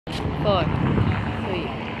4, 3,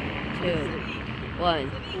 2,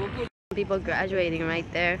 1. People graduating right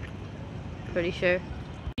there. Pretty sure.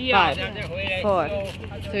 5, 4,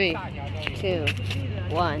 3, 2,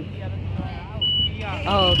 1.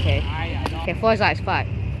 Oh, okay. Okay, 4 size 5,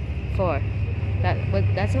 4.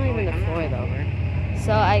 That's not even the 4 though.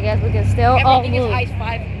 So I guess we can still. Everything move. is ice.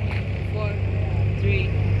 5, 4, 3,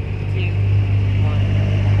 2, 1.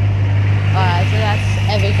 Alright, so that's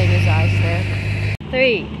everything is ice there.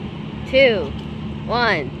 3, 2,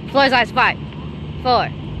 1. Floor is ice. 5, 4,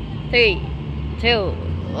 3, 2,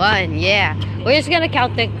 1. Yeah. We're just gonna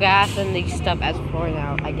count the grass and the stuff as 4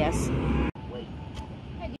 now, I guess.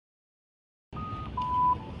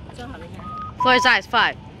 Floor is ice.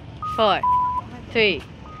 5, 4, 3,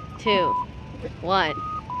 2, 1.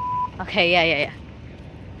 Okay, yeah.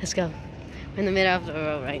 Let's go. We're in the middle of the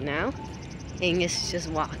road right now. Angus is just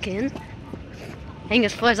walking.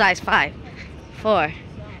 Angus, floor size 5, 4.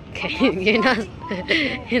 Okay, you're not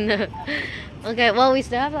in the. Okay, well, we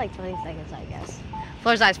still have like 20 seconds, I guess.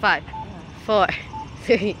 Floor size 5, 4,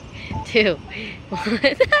 3, 2,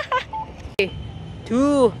 1. 3,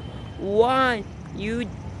 2, 1. You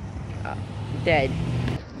dead.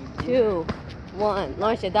 2, 1.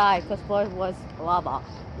 Lawrence should die because floor was lava.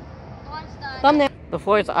 Thumbnail. The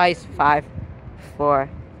floor is ice. 5, 4,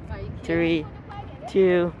 3,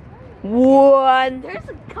 2, 1. There's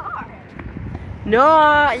a car.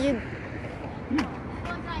 No, you.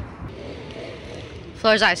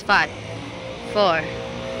 Floor is ice. 5, 4,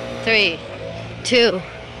 3, 2,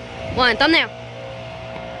 1. Thumbnail.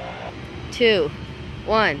 2,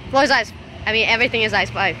 1. Floor is ice. I mean, everything is ice.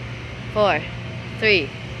 5, 4, 3,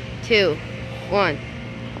 2, 1.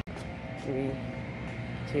 3,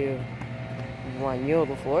 2, 1. Yo,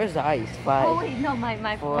 the floor is ice. 5. Oh wait, no,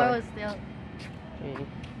 my floor was still. 3,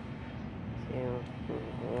 2,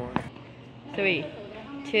 1. 3,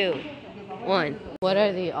 2, 1. What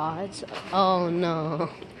are the odds? Oh no.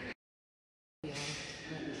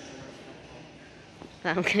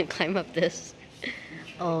 I'm gonna climb up this.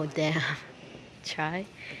 Oh damn. Try.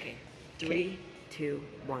 Okay. 3, 2,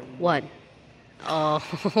 1. 1.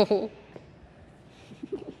 Oh.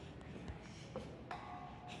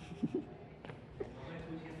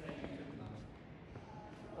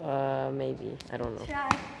 Maybe. I don't know. Try.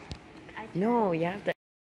 No, you have to.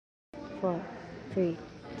 4, 3,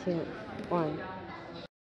 2, 1.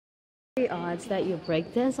 The odds that you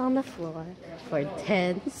break this on the floor for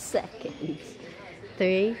 10 seconds.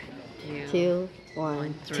 3, 2,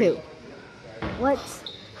 1, 2. What?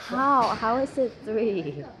 How is it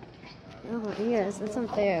 3? Oh yes, that's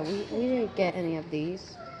unfair. We didn't get any of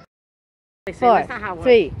these. 4,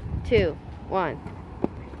 3, 2, 1.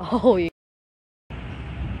 Oh, yeah.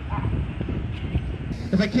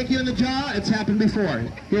 If I kick you in the jaw, it's happened before.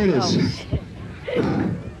 Here it is. Oh, shit.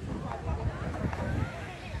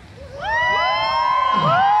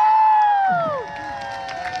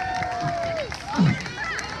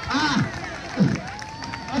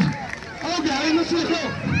 Oh, God, let's go.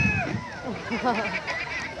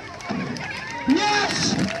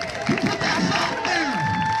 Yes! You put that song there!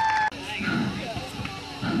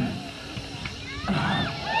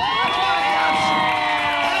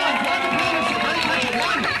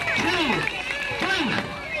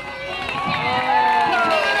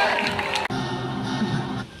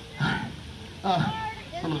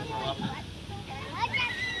 I'm gonna throw up.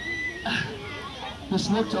 This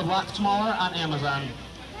looked a lot smaller on Amazon.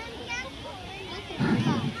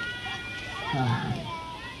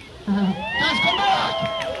 Guys, come back!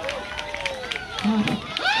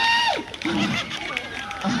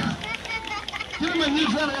 Give him a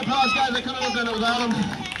huge round of applause, guys. I couldn't have done it without him.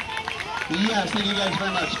 Yes, thank you guys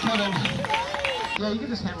very much. Kevin. Yeah, you can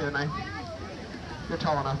just hand me the knife. You're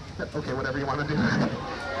tall enough. Okay, whatever you want to do. Come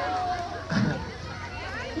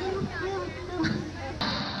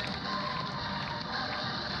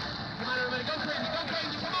on, everybody, go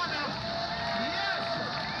crazy, come on now. Yes!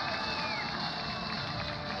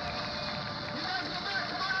 You guys go back,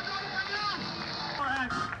 come on, I'm doing it right now. All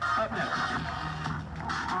right, up next.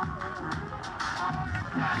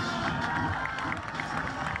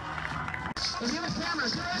 If you have a camera,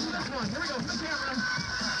 see this one. Here we go, for the camera.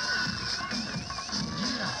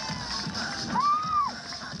 Yeah.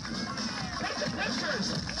 Take the pictures.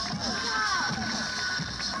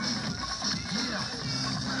 Yeah.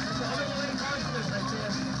 That's the other way to go for this right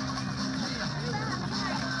there.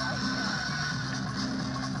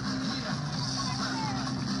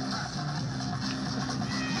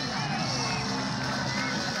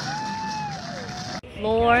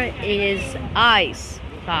 Floor is ice.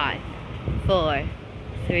 5, 4,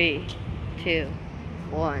 3, 2,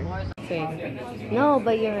 1. screen. No,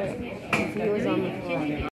 but your view is on the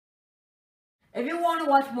floor. If you want to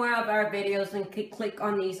watch more of our videos, then click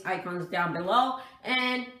on these icons down below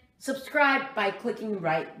and subscribe by clicking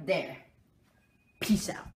right there. Peace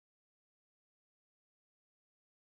out.